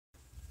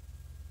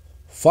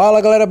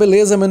Fala galera,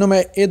 beleza? Meu nome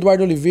é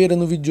Eduardo Oliveira.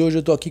 No vídeo de hoje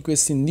eu tô aqui com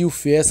esse New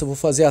Fiesta. Vou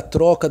fazer a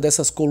troca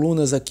dessas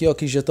colunas aqui, ó,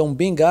 que já estão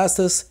bem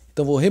gastas.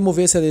 Então vou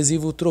remover esse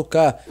adesivo,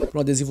 trocar por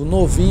um adesivo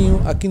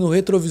novinho. Aqui no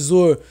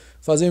retrovisor,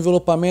 fazer o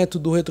envelopamento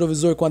do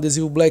retrovisor com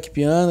adesivo black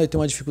piano. E tem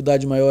uma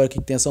dificuldade maior aqui,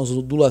 que tem essas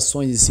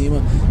ondulações em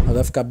cima, mas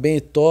vai ficar bem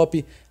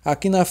top.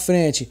 Aqui na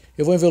frente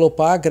eu vou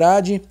envelopar a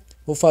grade.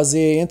 Vou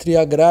fazer entre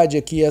a grade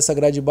aqui e essa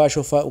grade de baixo,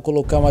 eu vou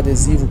colocar um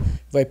adesivo,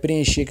 vai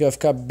preencher, que vai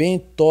ficar bem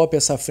top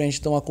essa frente.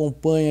 Então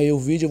acompanha aí o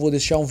vídeo, eu vou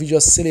deixar um vídeo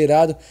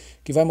acelerado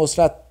que vai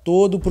mostrar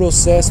todo o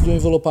processo do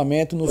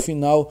envelopamento. No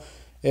final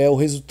o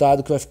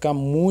resultado, que vai ficar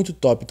muito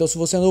top. Então se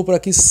você é novo por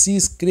aqui, se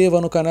inscreva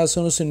no canal,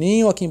 acione o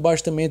sininho. Aqui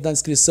embaixo também na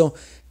descrição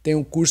tem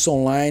um curso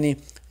online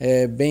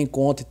bem em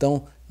conta.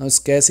 Então não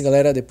esquece,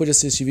 galera, depois de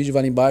assistir esse vídeo,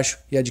 vai lá embaixo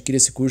e adquire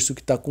esse curso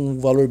que está com um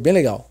valor bem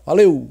legal.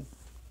 Valeu!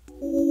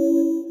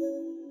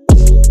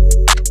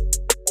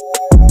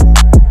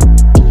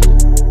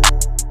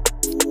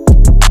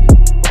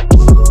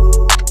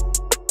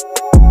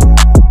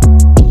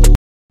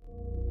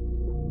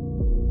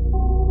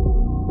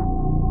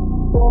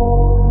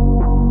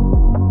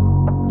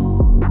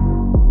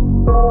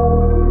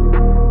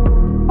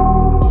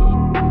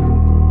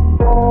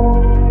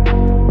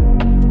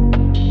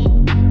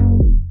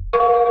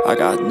 I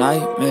got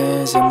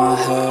nightmares in my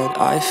head,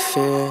 I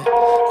fear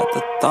that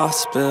the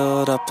thoughts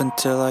build up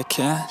until I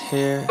can't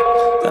hear,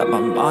 that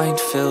my mind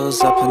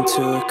fills up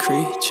into a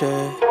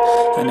creature,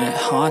 and it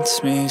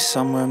haunts me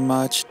somewhere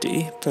much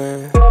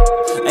deeper.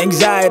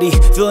 Anxiety,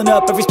 filling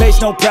up every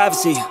space, no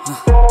privacy,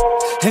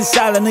 and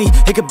silently,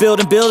 it could build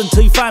and build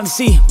until you finally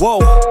see, whoa,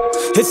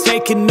 it's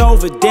taking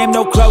over, damn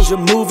no closure,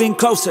 moving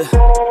closer.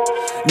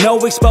 No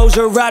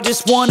exposure, I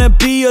just wanna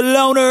be a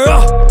loner.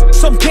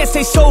 Some can't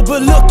stay sober,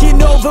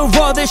 looking over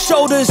all their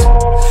shoulders,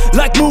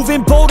 like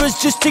moving boulders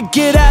just to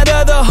get out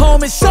of the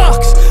home. It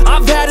sucks,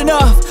 I've had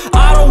enough,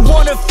 I don't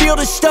wanna feel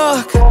the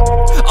stuck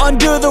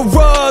under the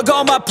rug,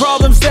 all my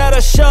problems that I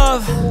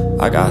shove.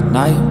 I got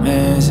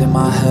nightmares in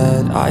my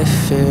head, I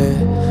fear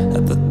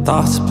that the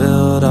thoughts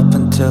build up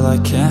until I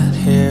can't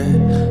hear,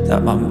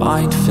 that my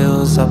mind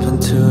fills up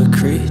into a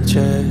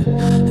creature,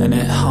 and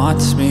it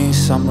haunts me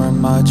somewhere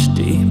much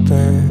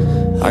deeper.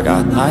 I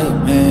got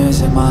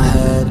nightmares in my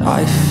head,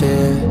 I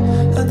fear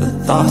that the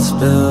thoughts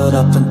build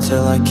up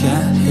until I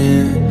can't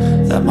hear,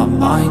 that my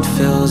mind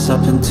fills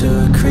up into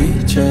a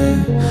creature,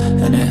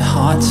 and it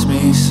haunts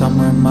me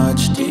somewhere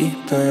much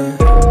deeper.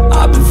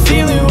 I've been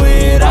feeling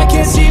weird, I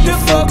can't seem to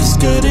focus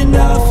good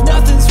enough,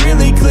 nothing's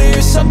really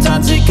clear,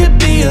 sometimes it could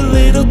be a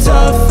little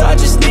tough. I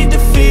just need to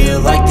feel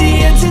like the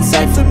end's in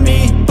sight for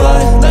me,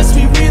 but let's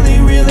be really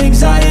real,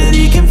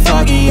 anxiety can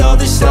foggy all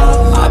this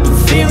stuff. I've been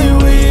feeling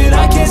weird,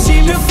 I can't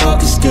seem to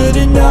focus good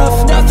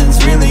enough,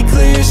 nothing's really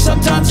clear,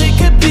 sometimes it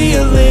could be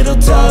a little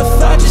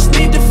tough. I just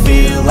need to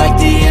feel like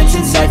the end's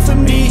in sight for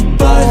me,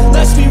 but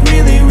let's be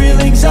really real,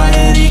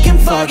 anxiety can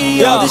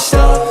foggy all this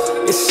stuff.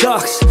 It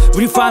sucks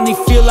when you finally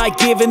feel like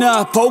giving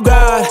up. Oh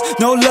God,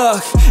 no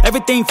luck,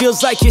 everything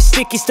feels like you're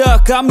sticky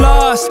stuck. I'm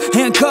lost,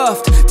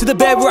 handcuffed to the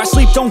bed where I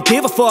sleep, don't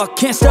give a fuck.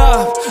 Can't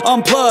stop,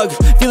 unplug,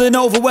 feeling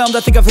overwhelmed,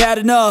 I think I've had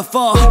enough.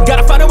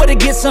 Gotta find a way to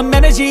get some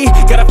energy,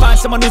 gotta find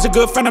someone who's a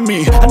good friend of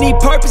me. I need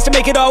purpose to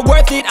make it all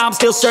worth it, I'm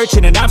still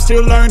searching and I'm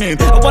still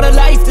learning. I want a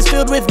life that's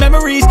filled with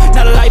memories,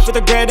 not a life with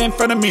regret and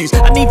frenemies.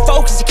 I need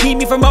focus to keep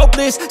me from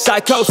hopeless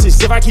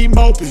psychosis if I keep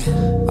moping.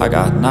 I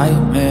got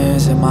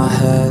nightmares in my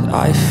head,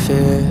 I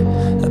fear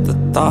that the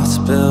thoughts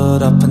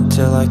build up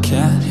until I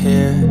can't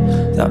hear,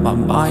 that my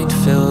mind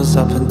fills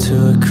up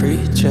into a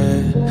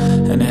creature,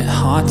 and it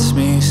haunts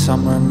me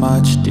somewhere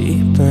much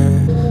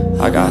deeper.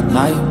 I got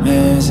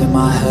nightmares in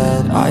my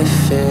head, I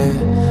fear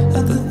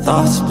that the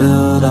thoughts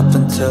build up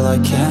until I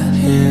can't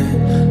hear,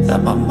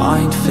 that my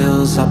mind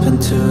fills up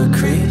into a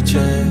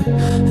creature,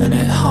 and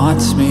it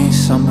haunts me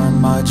somewhere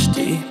much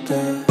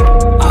deeper.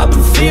 I've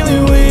been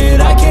feeling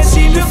weird, I can't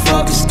seem to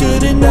focus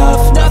good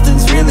enough,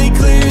 nothing's really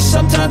clear,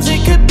 sometimes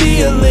it could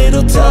be a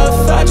little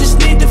tough. I just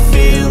need to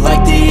feel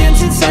like the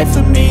end's in sight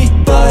for me,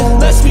 but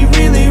let's be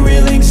really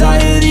real,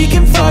 anxiety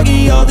can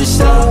foggy all this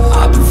stuff.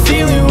 I've been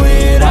feeling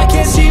weird, I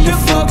can't seem to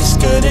focus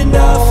good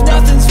enough,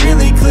 nothing's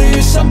really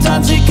clear,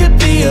 sometimes it could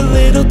be a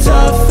little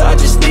tough. I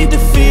just need to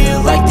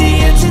feel like the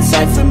end's in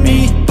sight for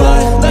me,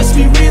 but let's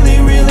be really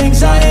real,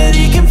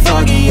 anxiety can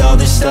foggy all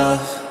this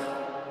stuff.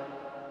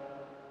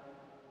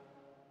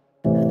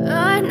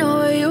 I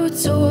know you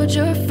told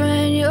your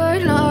friend you're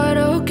not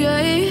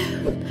okay,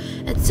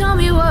 and tell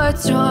me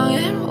what's wrong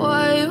and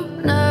why you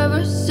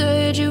never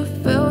said you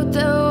felt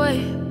that way.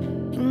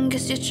 And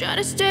guess you're trying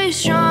to stay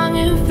strong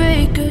and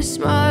fake a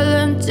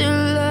smile until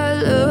I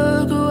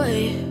look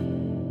away.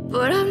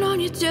 But I've known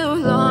you too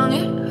long,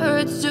 it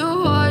hurts to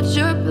watch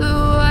your blue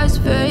eyes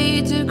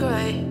fade to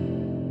gray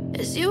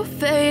as you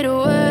fade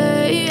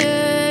away,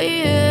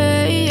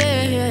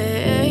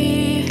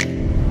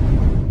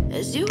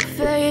 as you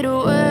fade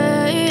away.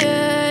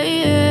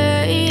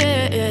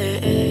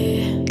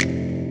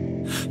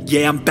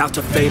 yeah, I'm about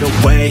to fade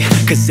away.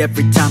 Cause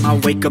every time I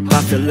wake up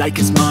I feel like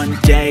it's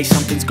Monday.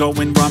 Something's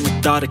going wrong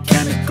with all the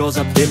chemicals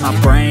up in my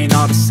brain.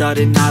 All of a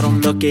sudden I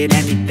don't look at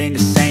anything the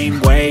same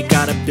way.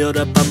 Gotta build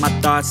up of my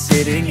thoughts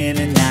sitting in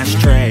an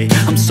ashtray.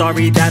 I'm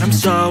sorry that I'm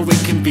so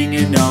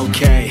inconvenient,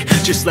 okay.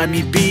 Just let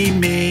me be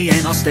me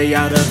and I'll stay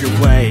out of your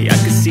way. I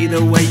can see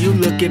the way you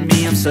look at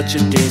me, I'm such a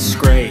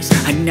disgrace.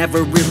 I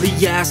never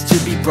really asked to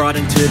be brought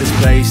into this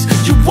place.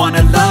 You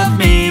wanna love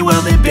me?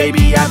 Well then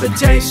baby I have a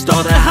taste.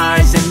 All the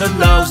highs and the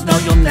lows, no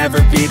you'll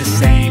never be the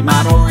same.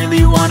 I don't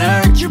really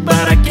wanna hurt you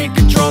but I can't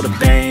control the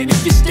pain.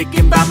 If you're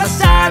sticking by my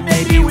side,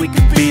 maybe we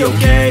could be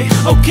okay.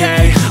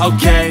 Okay,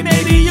 okay,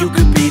 maybe you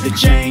could be the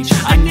change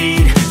I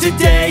need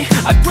today.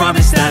 I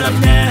promise that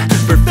I've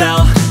never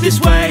felt this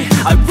way.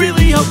 I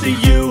really hope that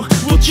you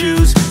will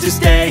choose to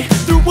stay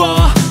through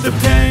all the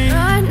pain.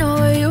 I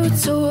know you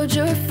told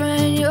your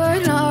friend you're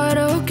not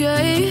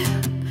okay,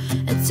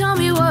 and tell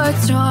me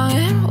what's wrong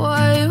and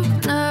why you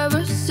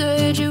never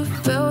said you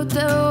felt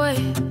that way.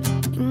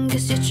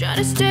 Guess you're trying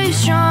to stay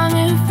strong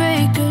and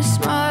fake a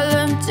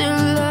smile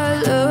until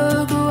I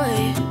look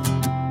away.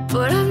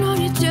 But I've known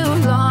you too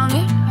long,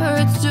 it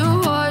hurts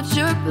to watch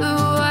your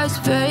blue eyes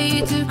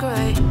fade to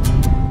gray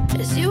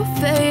as you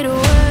fade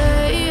away.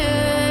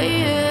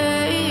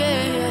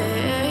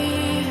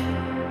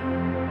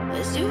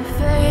 As you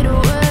fade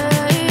away.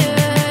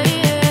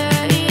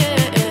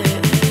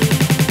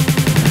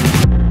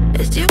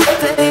 As you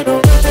fade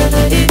away.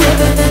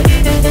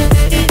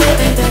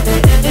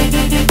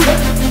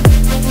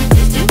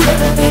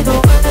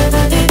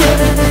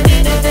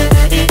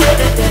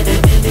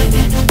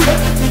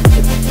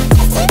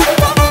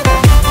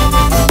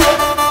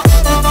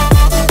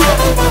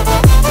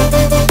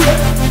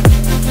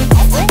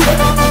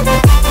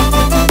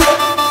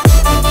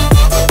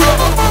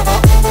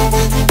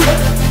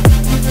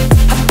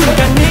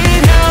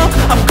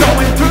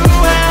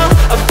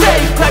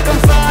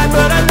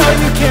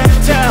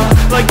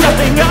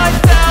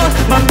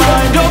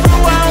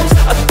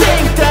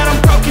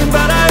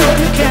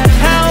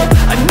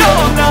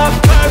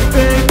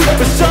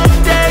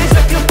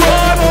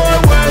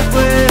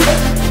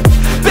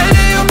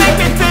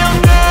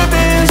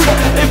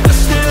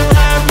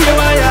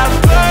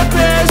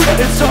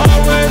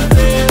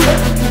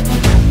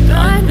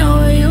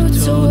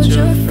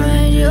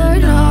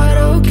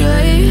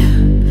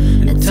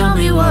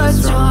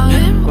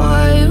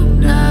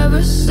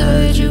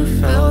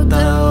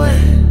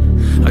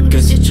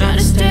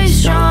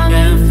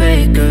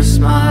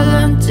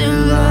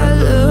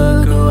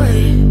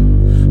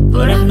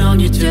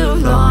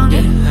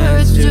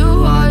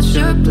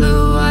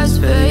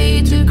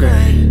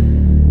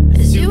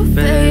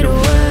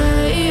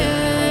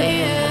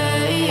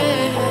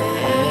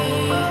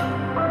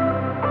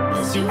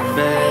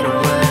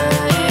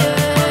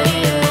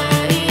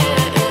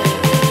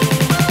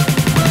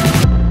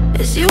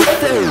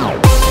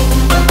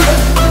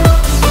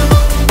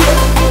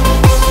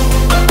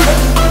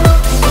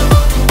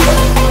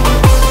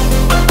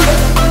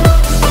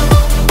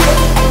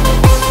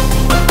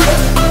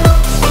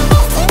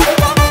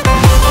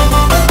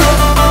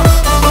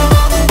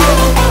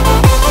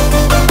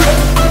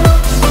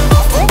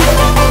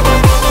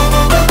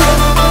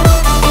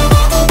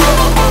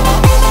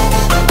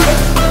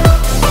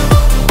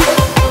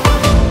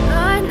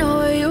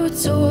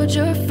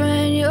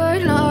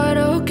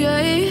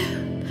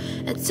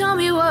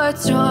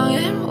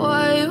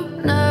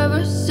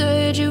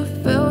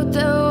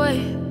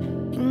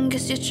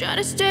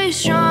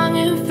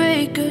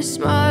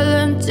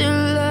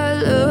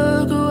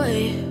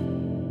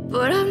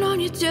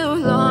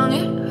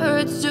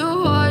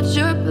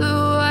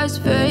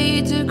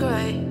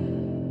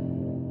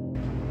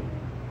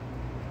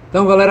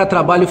 Então galera,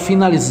 trabalho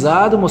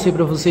finalizado, mostrei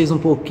para vocês um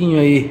pouquinho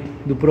aí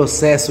do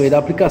processo aí da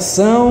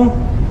aplicação.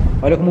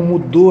 Olha como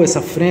mudou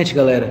essa frente,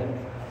 galera,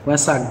 com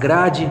essa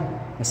grade,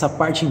 essa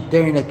parte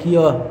interna aqui,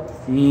 ó.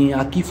 E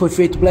aqui foi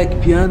feito black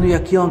piano e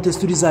aqui ó, um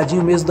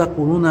texturizadinho mesmo da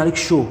coluna, olha que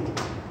show.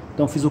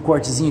 Então fiz o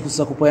cortezinho que vocês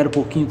acompanharam um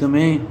pouquinho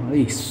também, olha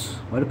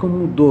isso, olha como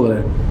mudou,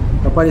 galera.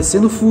 Tá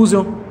parecendo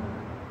Fusion,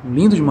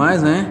 lindo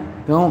demais, né?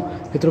 Então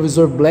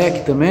retrovisor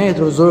black também,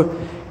 retrovisor,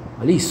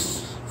 olha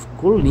isso,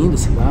 ficou lindo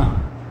esse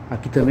carro.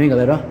 Aqui também,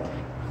 galera,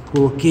 ó.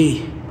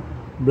 Coloquei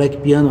black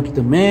piano aqui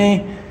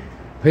também.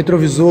 O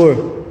retrovisor,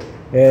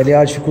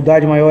 a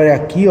dificuldade maior é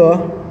aqui, ó.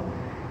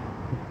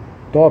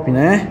 Top,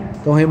 né?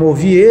 Então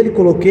removi ele,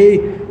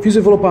 coloquei, fiz o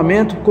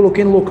envelopamento,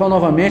 coloquei no local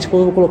novamente.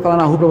 Depois eu vou colocar lá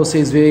na rua para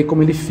vocês verem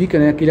como ele fica,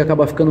 né? Aqui ele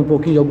acaba ficando um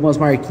pouquinho de algumas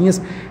marquinhas,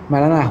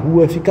 mas lá na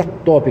rua fica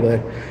top,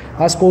 galera.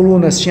 As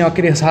colunas tinham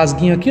aqueles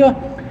rasguinhos aqui, ó.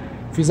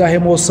 Fiz a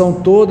remoção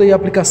toda e a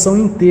aplicação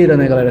inteira,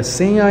 né, galera?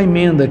 Sem a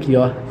emenda aqui,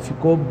 ó.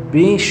 Ficou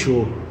bem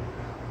show.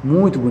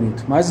 Muito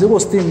bonito. Mas eu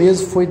gostei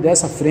mesmo, foi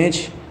dessa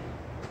frente.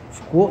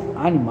 Ficou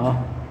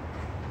animal.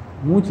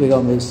 Muito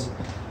legal mesmo.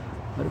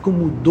 Olha como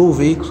mudou o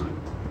veículo.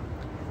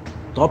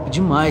 Top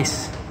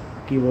demais.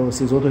 Aqui para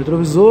vocês outro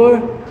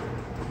retrovisor.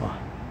 Ó,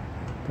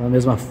 da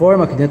mesma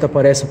forma, aqui dentro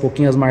aparece um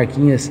pouquinho as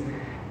marquinhas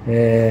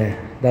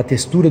da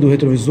textura do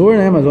retrovisor,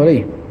 né? Mas olha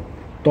aí.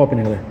 Top,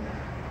 né, galera?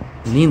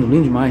 Lindo,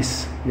 lindo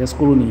demais. E as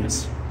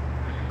coluninhas.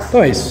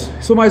 Então é isso.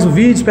 Isso é mais um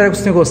vídeo, espero que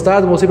vocês tenham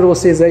gostado. Mostrei pra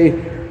vocês aí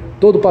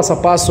todo o passo a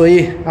passo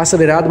aí,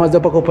 acelerado, mas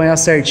deu pra acompanhar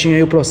certinho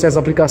aí o processo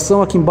da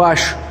aplicação. Aqui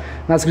embaixo,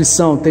 na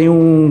descrição, tem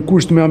um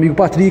curso do meu amigo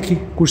Patrick,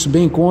 curso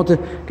bem em conta.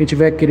 Quem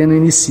tiver querendo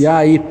iniciar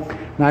aí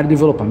na área do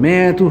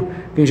envelopamento,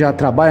 quem já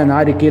trabalha na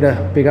área e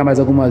queira pegar mais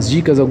algumas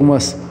dicas,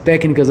 algumas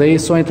técnicas aí,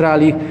 só entrar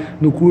ali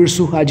no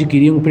curso,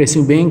 adquirir um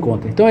precinho bem em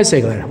conta. Então é isso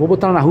aí, galera. Vou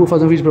botar na rua,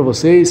 fazer um vídeo pra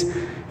vocês.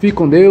 Fique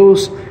com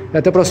Deus e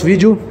até o próximo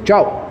vídeo.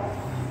 Tchau!